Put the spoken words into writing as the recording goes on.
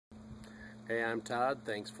Hey, I'm Todd.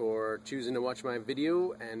 Thanks for choosing to watch my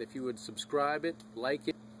video, and if you would subscribe it, like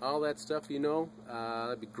it, all that stuff,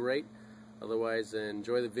 that'd be great. Otherwise,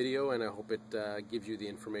 enjoy the video, and I hope it gives you the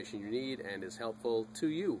information you need and is helpful to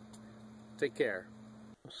you. Take care.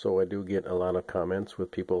 So I do get a lot of comments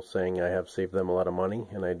with people saying I have saved them a lot of money,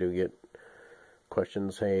 and I do get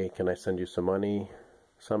questions, hey, can I send you some money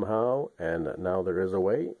somehow? And now there is a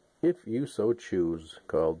way, if you so choose,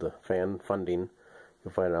 called fan funding.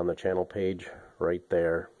 You'll find it on the channel page right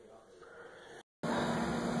there. 2000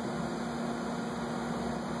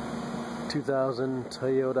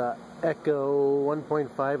 Toyota Echo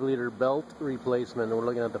 1.5 liter belt replacement. We're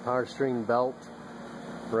looking at the power steering belt.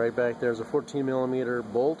 Right back there's a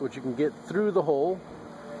 14mm bolt which you can get through the hole.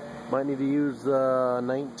 Might need to use the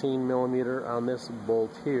 19mm on this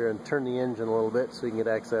bolt here and turn the engine a little bit so you can get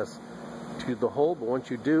access to the hole. But once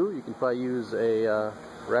you do, you can probably use a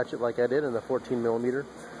ratchet like I did in the 14mm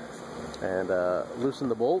and loosen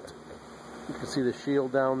the bolt. You can see the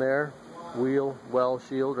shield down there, wheel well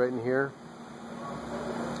shield right in here.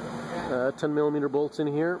 10mm bolts in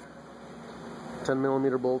here,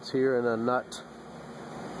 10mm bolts here, and a nut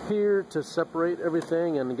here to separate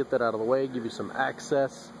everything and get that out of the way, give you some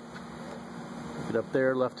access. Get up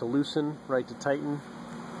there, left to loosen, right to tighten.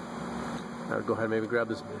 I'll go ahead and maybe grab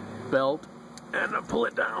this belt and pull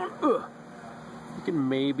it down. Ugh. You can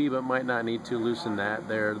maybe, but might not need to, loosen that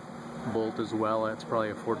there bolt as well. That's probably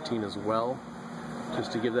a 14 as well,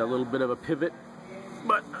 just to give that little bit of a pivot.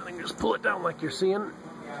 But I think just pull it down like you're seeing.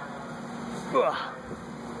 Ugh.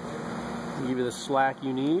 To give you the slack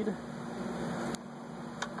you need.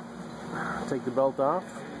 Take the belt off.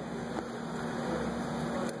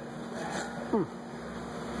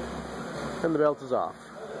 And the belt is off.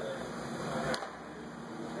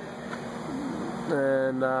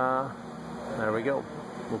 And there we go.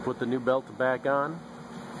 We'll put the new belt back on.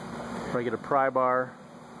 Probably get a pry bar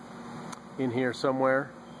in here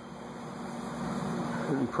somewhere.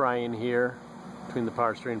 And pry in here between the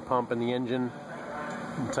power steering pump and the engine.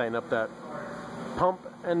 And tighten up that pump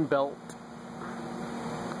and belt.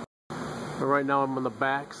 But right now I'm on the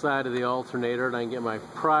back side of the alternator and I can get my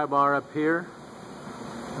pry bar up here.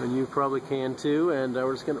 And you probably can too. And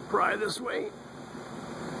we're just going to pry this way.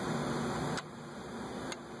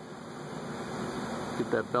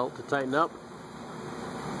 Get that belt to tighten up.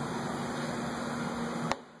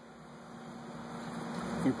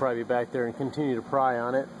 You probably be back there and continue to pry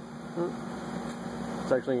on it.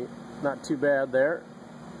 It's actually not too bad there.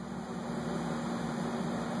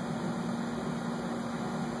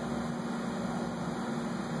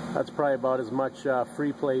 That's probably about as much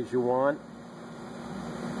free play as you want.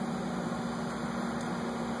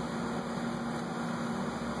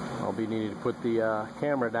 I'll be needing to put the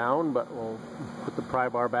camera down, but we'll put the pry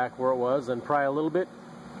bar back where it was and pry a little bit,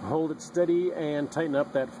 hold it steady, and tighten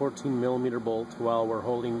up that 14mm bolt while we're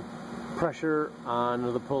holding pressure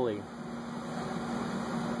on the pulley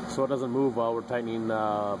so it doesn't move while we're tightening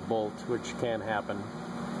the bolt, which can happen.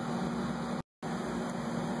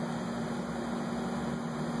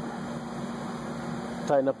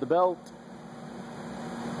 Tighten up the belt,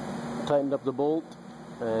 tightened up the bolt,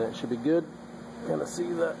 and it should be good. Kind of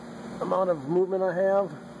see the amount of movement I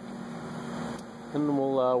have, and then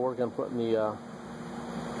we'll work on putting the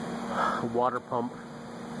water pump,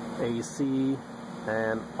 AC,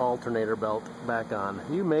 and alternator belt back on.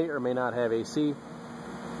 You may or may not have AC.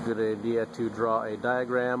 Good idea to draw a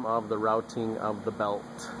diagram of the routing of the belt,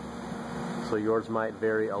 so yours might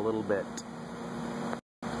vary a little bit.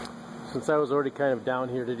 Since I was already kind of down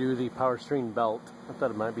here to do the power steering belt, I thought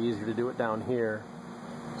it might be easier to do it down here.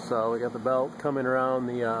 So we got the belt coming around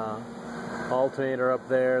the alternator up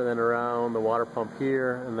there, then around the water pump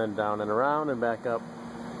here, and then down and around and back up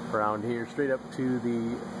around here, straight up to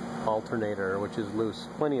the alternator, which is loose.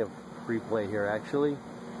 Plenty of free play here actually.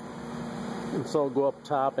 And so I'll go up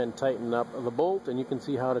top and tighten up the bolt, and you can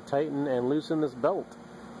see how to tighten and loosen this belt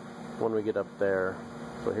when we get up there.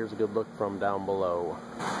 So here's a good look from down below.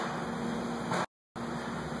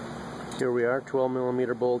 Here we are,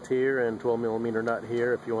 12mm bolt here and 12mm nut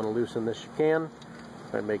here. If you want to loosen this, you can.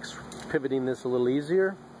 That makes pivoting this a little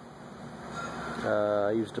easier.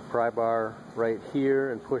 I used a pry bar right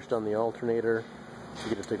here and pushed on the alternator to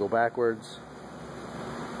get it to go backwards.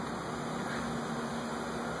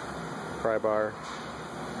 Pry bar.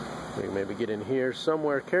 We can maybe get in here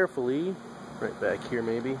somewhere carefully. Right back here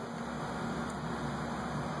maybe.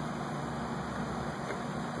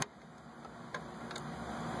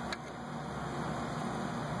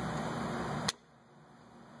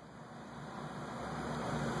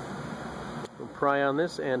 Pry on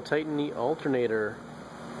this and tighten the alternator.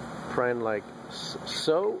 Prying like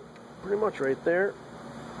so, pretty much right there.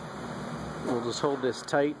 We'll just hold this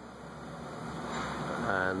tight,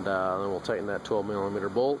 and then we'll tighten that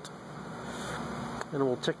 12mm bolt, and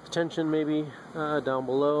we'll check the tension maybe down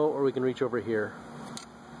below, or we can reach over here.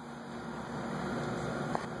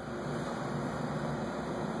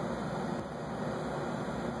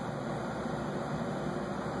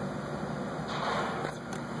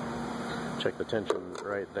 Check the tension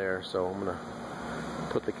right there. So I'm gonna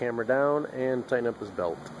put the camera down and tighten up this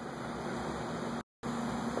belt.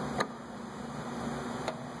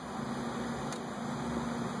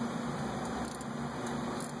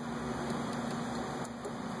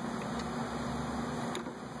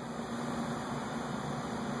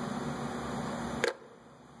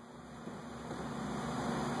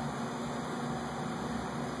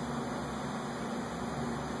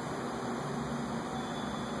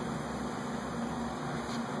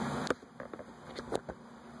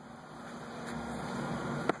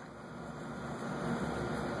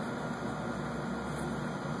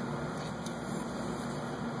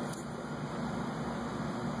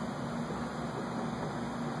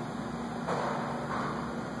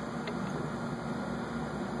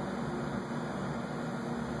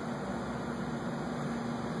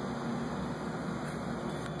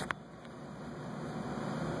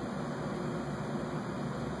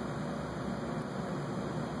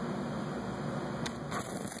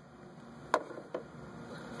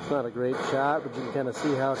 Not a great shot, but you can kind of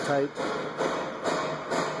see how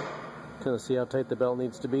tight the belt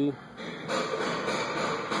needs to be.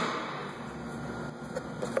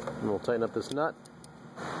 And we'll tighten up this nut.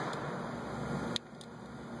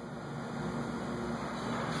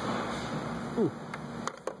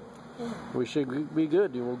 We should be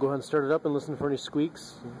good. We'll go ahead and start it up and listen for any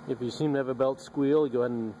squeaks. If you seem to have a belt squeal, you go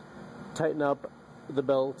ahead and tighten up the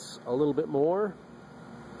belts a little bit more.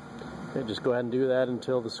 Okay, just go ahead and do that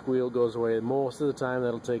until the squeal goes away. Most of the time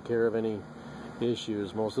that'll take care of any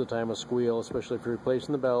issues. Most of the time a squeal, especially if you're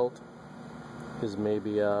replacing the belt, is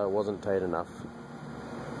maybe wasn't tight enough.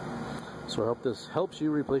 So I hope this helps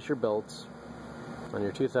you replace your belts on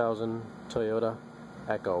your 2000 Toyota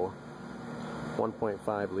Echo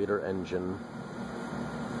 1.5 liter engine.